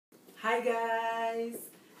Hi guys!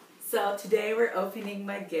 So today we're opening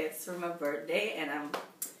my gifts for my birthday and I'm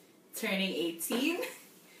turning 18.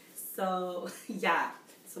 So yeah,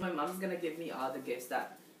 so my mom's gonna give me all the gifts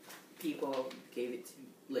that people gave it to,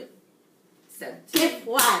 like, sent to Gift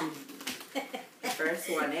me. one. The first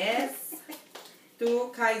one is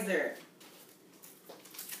to Kaiser.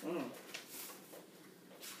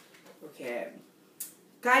 Okay.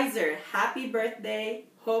 Kaiser, happy birthday.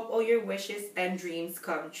 Hope all your wishes and dreams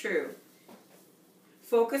come true.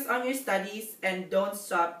 Focus on your studies and don't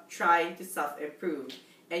stop trying to self-improve,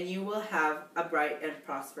 and you will have a bright and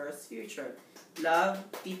prosperous future. Love,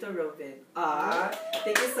 Tito Robin.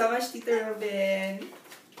 Thank you so much, Tito Robin.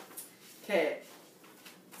 Okay,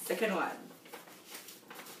 second one.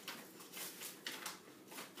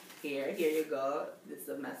 Here you go. This is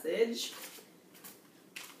a message.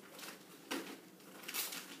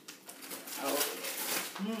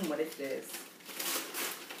 What is this?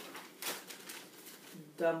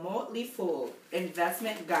 The Motley Fool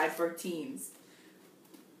Investment Guide for Teens.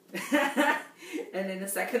 And then the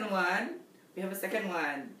second one, we have a second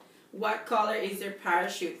one. What color is your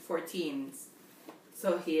parachute for teens?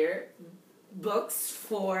 So here, books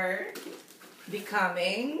for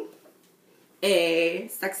becoming a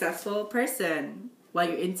successful person while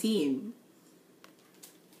you're in teen.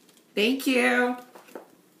 Thank you.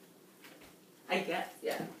 I guess,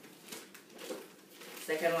 yeah.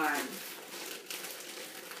 Second one.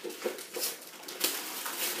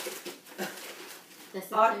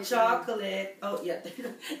 Hot chocolate. Oh, yeah.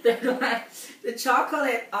 Third one. The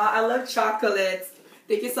chocolate. I love chocolates.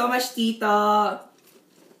 Thank you so much, Tito.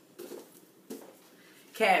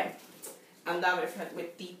 Okay. I'm done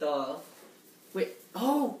with Tito. Wait.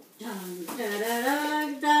 Oh. Dun, dun, dun,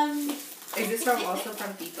 dun, dun. Is this also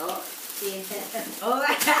from Tito? Yeah. Oh.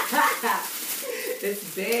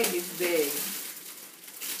 It's big. It's big.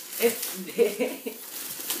 It's big.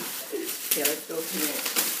 Okay, let's open it.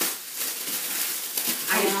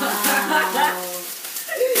 Wow.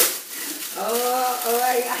 Oh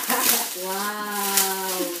my god.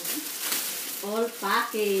 Wow. All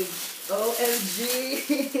package. OMG.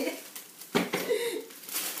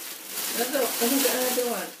 Another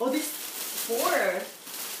one. Oh, there's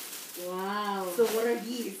 4. Wow. So what are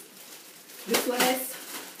these? This one is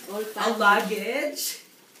All a package. luggage.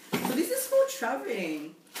 So this is for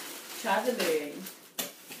traveling.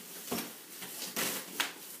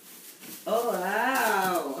 Oh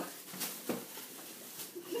wow.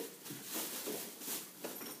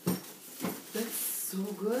 That's so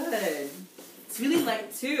good. It's really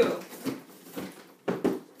light too.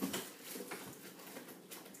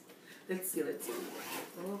 Let's see.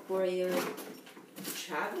 Oh, for your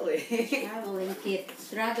Traveling. traveling kit.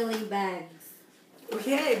 Traveling bags.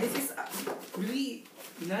 Okay, this is really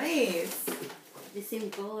nice. The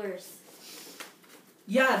same colors.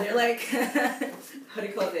 Yeah, they're like how do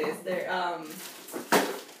you call this? They're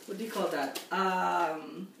what do you call that?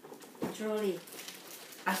 Trolley.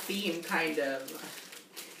 A theme kind of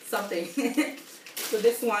something. So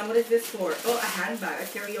this one, what is this for? Oh, a handbag, a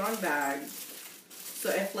carry-on bag. So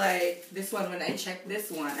if like this one, when I check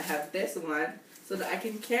this one, I have this one so that I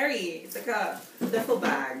can carry. It's like a duffel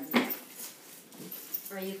bag.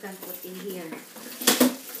 Or you can put in here.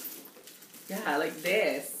 Yeah, like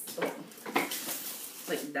this. Oh.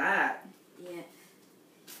 Like that. Yeah.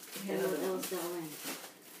 Okay, And another what one. else that one?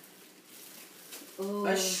 Oh.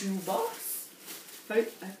 A shoebox?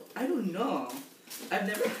 I don't know. I've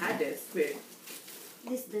never had this. Wait.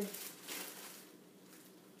 This the.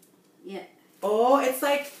 Yeah. Oh, it's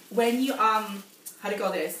like when you how do you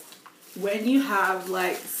call this? When you have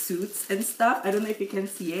like suits and stuff. I don't know if you can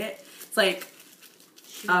see it. It's like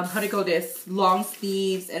how do you call this? Long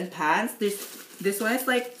sleeves and pants. This one is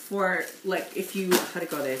like for like if you how do you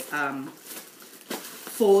call this?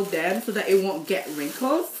 Fold them so that it won't get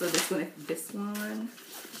wrinkles. So this one is this one.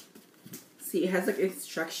 See, it has like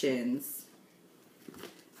instructions.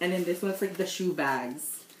 And then this one's like the shoe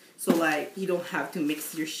bags. So like you don't have to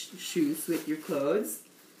mix your shoes with your clothes.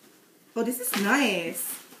 Oh, this is nice.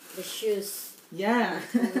 The shoes. Yeah.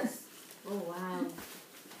 Oh wow.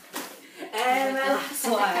 And my last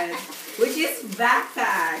one, which is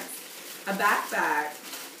backpack. A backpack.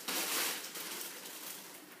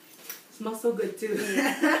 Smells so good too.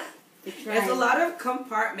 Yeah. There's a lot of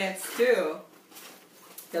compartments too.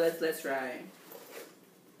 Okay, let's try.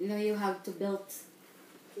 You know, you have to build.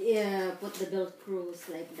 Yeah, put the Velcros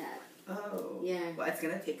like that. Oh. Yeah. Well, it's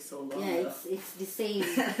gonna take so long. Yeah, it's the same.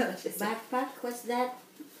 Backpack, what's that?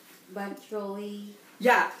 Bag trolley,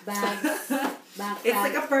 Yeah. bags, backpack. It's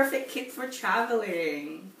like a perfect kit for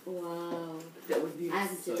traveling. Wow. That would be so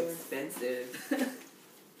Answer. expensive.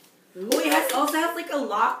 also has like a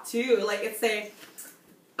lock too. Like it's a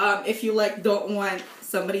if you like don't want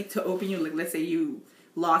somebody to open you, like let's say you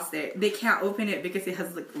lost it, they can't open it because it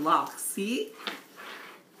has like locks. See?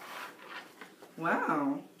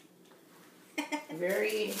 Wow.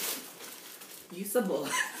 Very usable.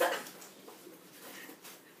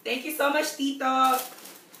 Thank you so much, Tito. One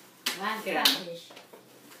Yeah. fish.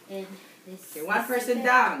 And this. Okay, one person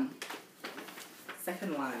down.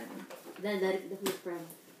 Second one. The food from.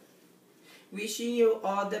 Wishing you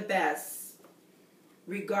all the best.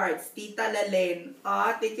 Regards, Tita Lalaine.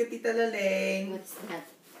 Oh, thank you, Tita Lalaine. What's that?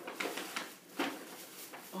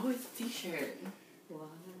 Oh, it's a t-shirt. Wow.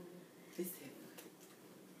 Listen.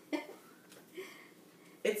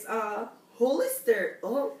 It's a holster.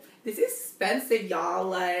 Oh, this is expensive, y'all.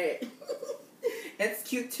 Like, it's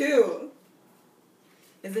cute too.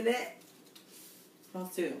 Isn't it?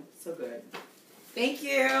 Smells too. So good. Thank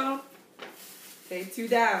you. Okay, 2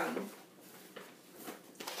 down.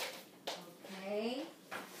 Okay.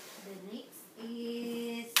 The next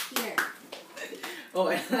is here. Oh,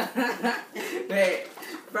 wait.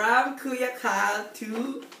 From Kuya Kyle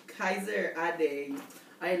to KAIZER'S.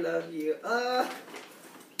 I love you.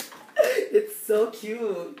 It's so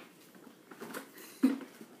cute.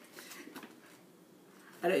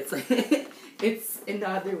 I know, it's like it's in the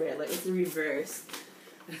other way, like it's reversed.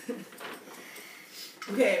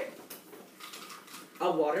 Okay.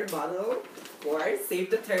 A water bottle, of course. Save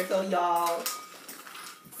the turtle, y'all.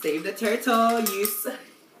 Save the turtle.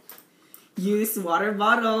 Use water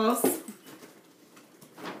bottles.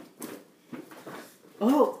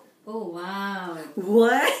 Oh. Oh wow.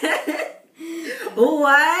 What? Oh,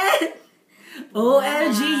 what?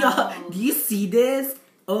 OMG, y'all. Do you see this?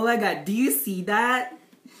 Oh my god, do you see that?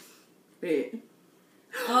 Wait.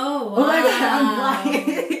 Oh wow. Oh my god, I'm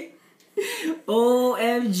blind.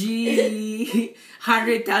 OMG.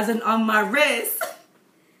 100,000 on my wrist.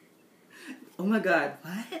 Oh my god,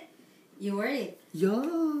 what? You worried? Yo.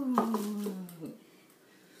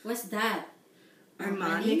 What's that?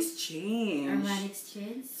 Armani Exchange. Armani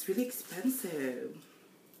Exchange? It's really expensive.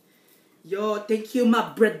 Yo, thank you,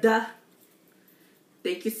 my brother.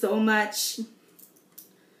 Thank you so much.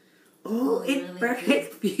 Oh, it's really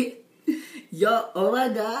perfect fit. Yo, oh my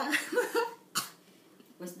god.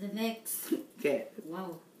 What's the next? Okay.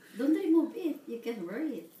 Wow. Don't remove it. You can wear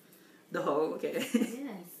it. The whole, okay.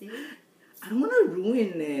 Yeah, see? I don't want to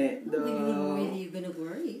ruin it, No, though. you're gonna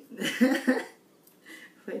wear it.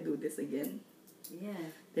 If I do this again.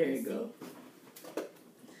 Yeah. There you go.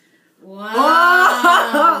 Wow.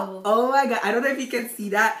 Oh! Oh my god. I don't know if you can see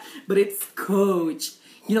that, but it's Coach.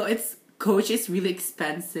 You know, Coach is really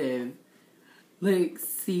expensive. Like,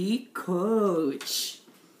 see? Coach.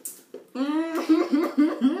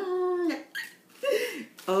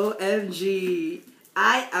 OMG.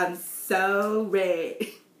 I am so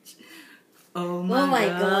rich. Oh my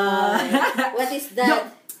god. What is that?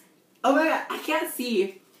 Yo. Oh my god. I can't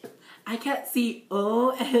see.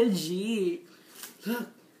 OMG. Look.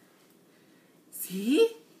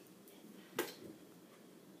 See?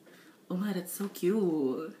 Oh my, that's so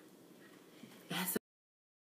cute.